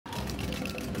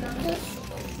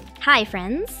Hi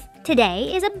friends!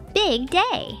 Today is a big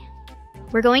day.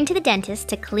 We're going to the dentist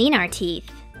to clean our teeth.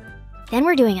 Then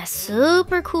we're doing a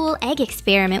super cool egg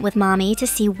experiment with Mommy to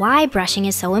see why brushing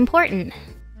is so important.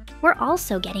 We're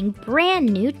also getting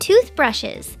brand new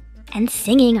toothbrushes and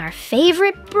singing our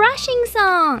favorite brushing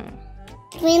song.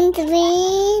 Twin,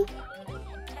 twin.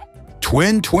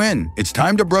 Twin, twin, it's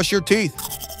time to brush your teeth.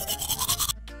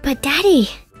 But Daddy,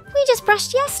 we just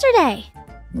brushed yesterday.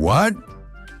 What?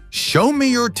 Show me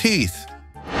your teeth.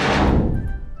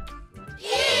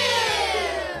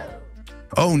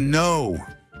 Oh no!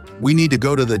 We need to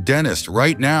go to the dentist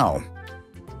right now.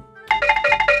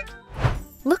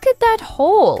 Look at that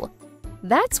hole!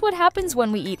 That's what happens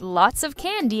when we eat lots of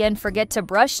candy and forget to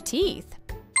brush teeth.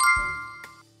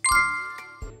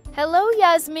 Hello,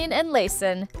 Yasmin and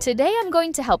Layson. Today I'm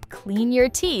going to help clean your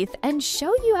teeth and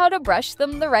show you how to brush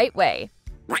them the right way.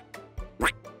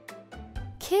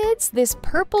 Kids, this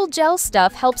purple gel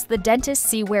stuff helps the dentist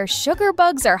see where sugar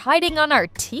bugs are hiding on our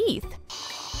teeth.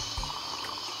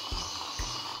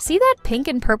 See that pink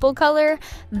and purple color?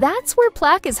 That's where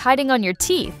plaque is hiding on your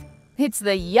teeth. It's the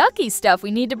yucky stuff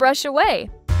we need to brush away.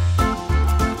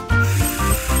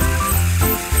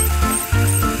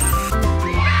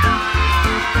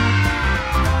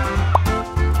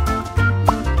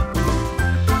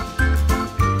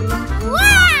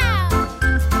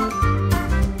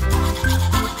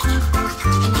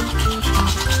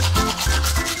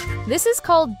 This is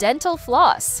called dental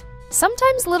floss.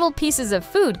 Sometimes little pieces of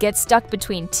food get stuck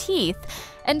between teeth,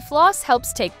 and floss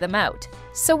helps take them out.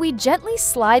 So we gently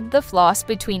slide the floss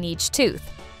between each tooth.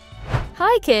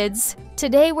 Hi kids!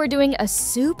 Today we're doing a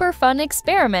super fun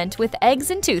experiment with eggs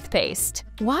and toothpaste.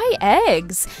 Why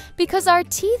eggs? Because our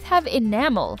teeth have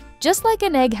enamel. Just like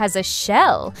an egg has a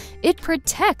shell, it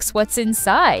protects what's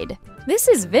inside. This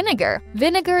is vinegar.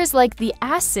 Vinegar is like the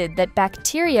acid that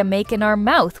bacteria make in our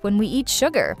mouth when we eat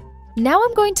sugar. Now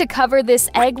I'm going to cover this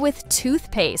egg with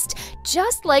toothpaste,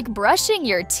 just like brushing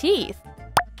your teeth.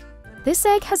 This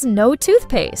egg has no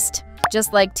toothpaste,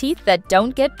 just like teeth that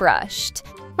don't get brushed.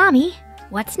 Mommy,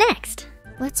 what's next?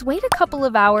 Let's wait a couple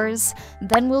of hours,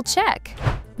 then we'll check.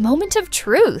 Moment of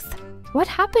truth. What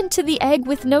happened to the egg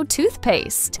with no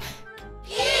toothpaste?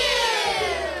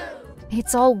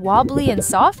 It's all wobbly and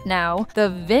soft now. The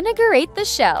vinegar ate the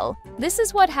shell. This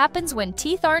is what happens when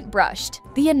teeth aren't brushed.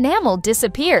 The enamel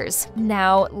disappears.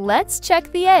 Now, let's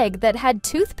check the egg that had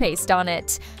toothpaste on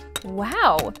it.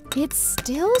 Wow, it's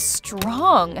still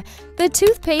strong. The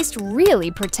toothpaste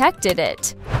really protected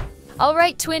it. All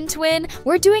right, Twin Twin,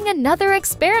 we're doing another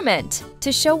experiment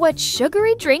to show what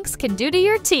sugary drinks can do to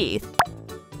your teeth.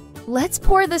 Let's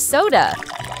pour the soda.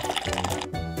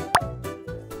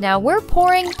 Now we're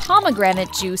pouring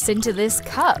pomegranate juice into this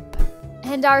cup.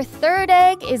 And our third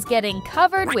egg is getting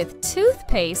covered with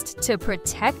toothpaste to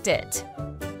protect it.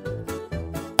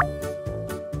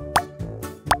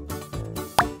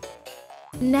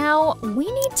 Now, we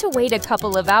need to wait a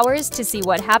couple of hours to see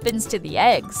what happens to the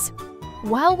eggs.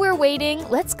 While we're waiting,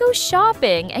 let's go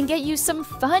shopping and get you some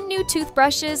fun new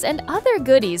toothbrushes and other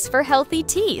goodies for healthy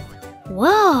teeth.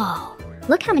 Whoa!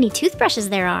 Look how many toothbrushes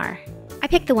there are. I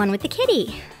picked the one with the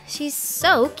kitty. She's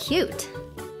so cute.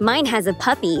 Mine has a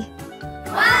puppy.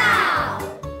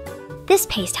 Wow! This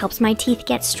paste helps my teeth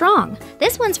get strong.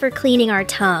 This one's for cleaning our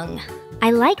tongue.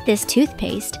 I like this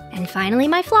toothpaste. And finally,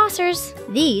 my flossers.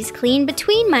 These clean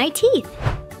between my teeth.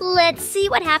 Let's see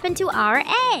what happened to our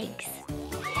eggs.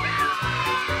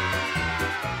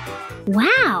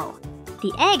 Wow!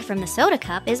 The egg from the soda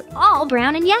cup is all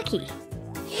brown and yucky.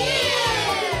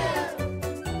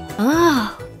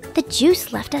 Oh, the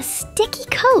juice left a sticky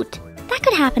coat. That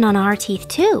could happen on our teeth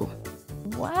too.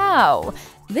 Wow,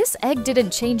 this egg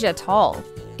didn't change at all.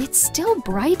 It's still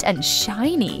bright and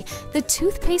shiny. The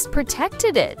toothpaste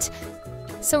protected it.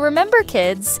 So remember,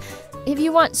 kids, if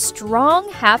you want strong,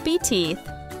 happy teeth,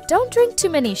 don't drink too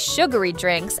many sugary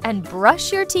drinks and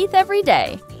brush your teeth every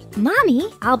day. Mommy,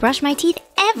 I'll brush my teeth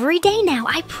every day now,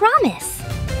 I promise.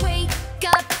 Wake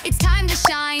up, it's time to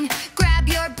shine. Grab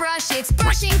your brush, it's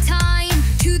brushing time.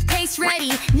 Toothpaste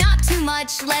ready, not too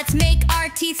much. Let's make our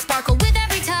teeth sparkle with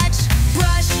every touch.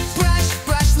 Brush, brush,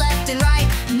 brush left and right.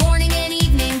 Morning and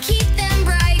evening, keep them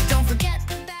bright. Don't forget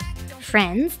the back.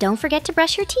 Friends, don't forget to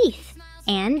brush your teeth.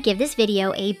 And give this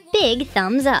video a big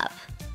thumbs up.